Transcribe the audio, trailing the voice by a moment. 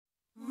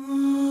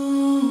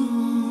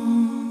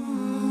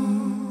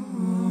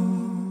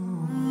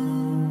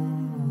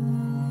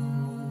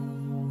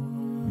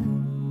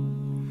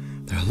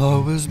There'll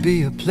always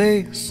be a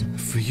place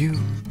for you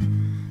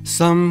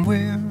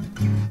somewhere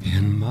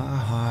in my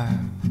heart.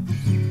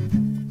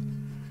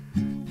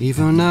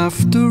 Even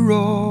after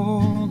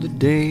all the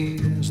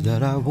days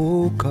that I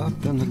woke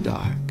up in the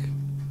dark,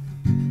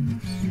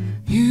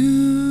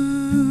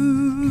 you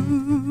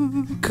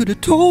could have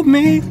told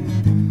me,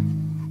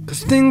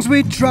 'cause things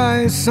we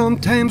try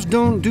sometimes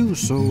don't do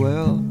so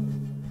well.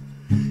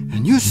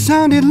 And you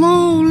sounded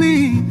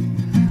lonely,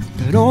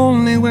 but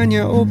only when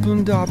you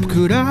opened up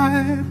could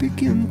I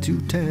begin to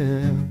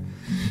tell.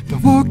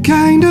 But what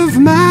kind of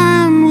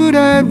man would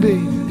I be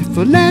if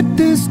I let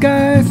this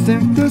guy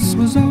think this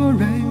was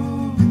alright?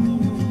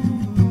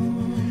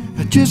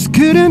 I just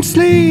couldn't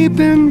sleep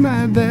in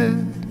my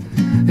bed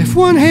if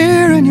one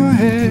hair in your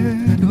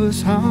head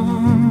was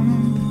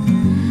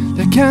harmed.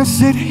 I can't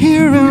sit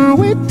here and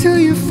wait till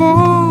you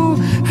fall.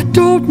 I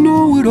don't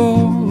know at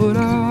all what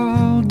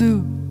I'll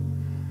do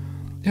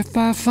if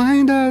I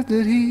find out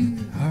that he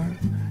hurt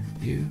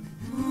you.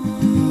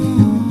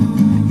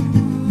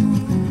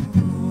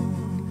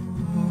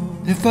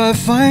 If I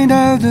find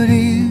out that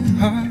he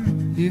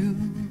hurt you.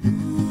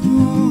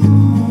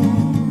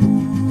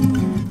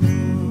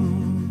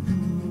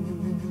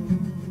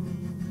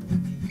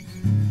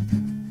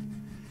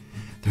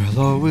 There'll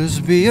always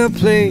be a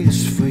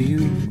place for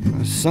you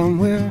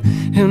somewhere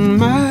in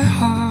my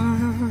heart.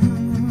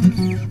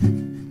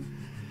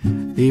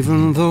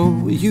 Even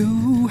though you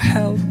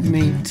helped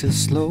me to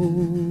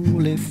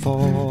slowly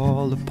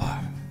fall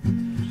apart,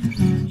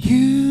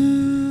 you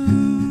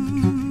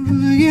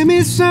give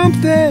me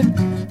something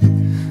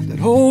that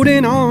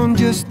holding on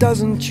just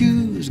doesn't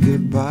choose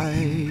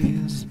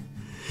goodbyes.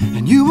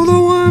 And you were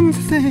the one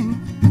thing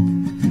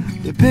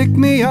that picked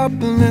me up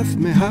and left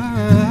me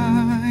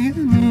high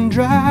and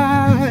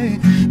dry.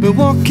 But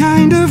what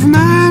kind of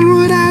man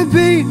would I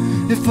be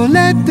if I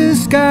let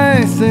this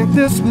guy think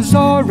this was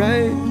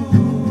alright?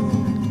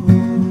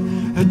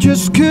 I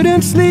just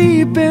couldn't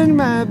sleep in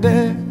my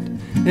bed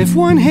if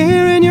one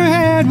hair in your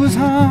head was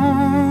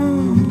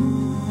harmed.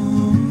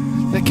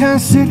 I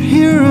can't sit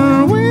here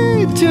and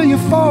wait till you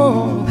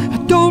fall. I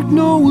don't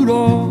know at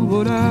all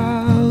what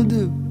I'll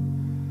do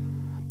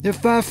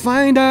if I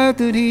find out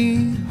that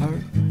he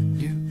hurt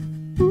you.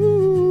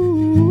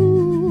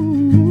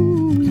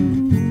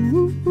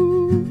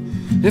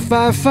 If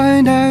I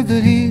find out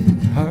that he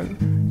hurt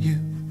you.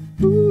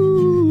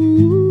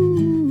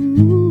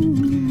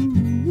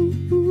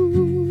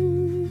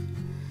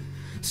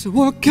 So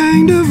what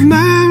kind of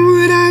man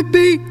would I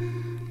be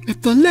if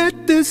I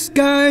let this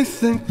guy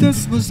think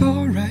this was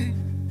alright?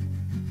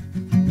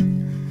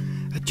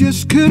 I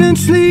just couldn't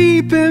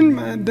sleep in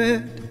my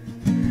bed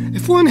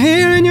if one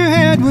hair in your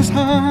head was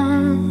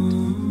harmed.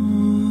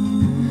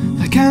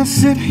 I can't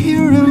sit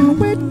here and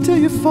wait till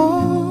you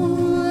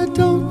fall. I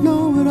don't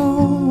know at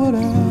all what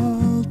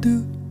I'll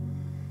do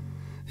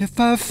if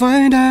I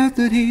find out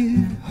that he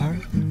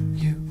hurt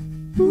you.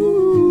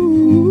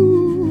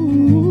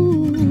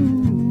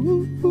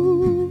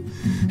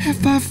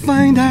 If I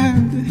find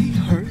out that he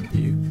hurt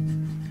you.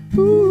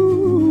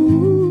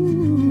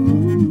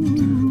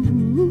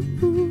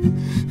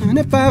 And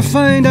if I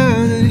find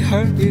out that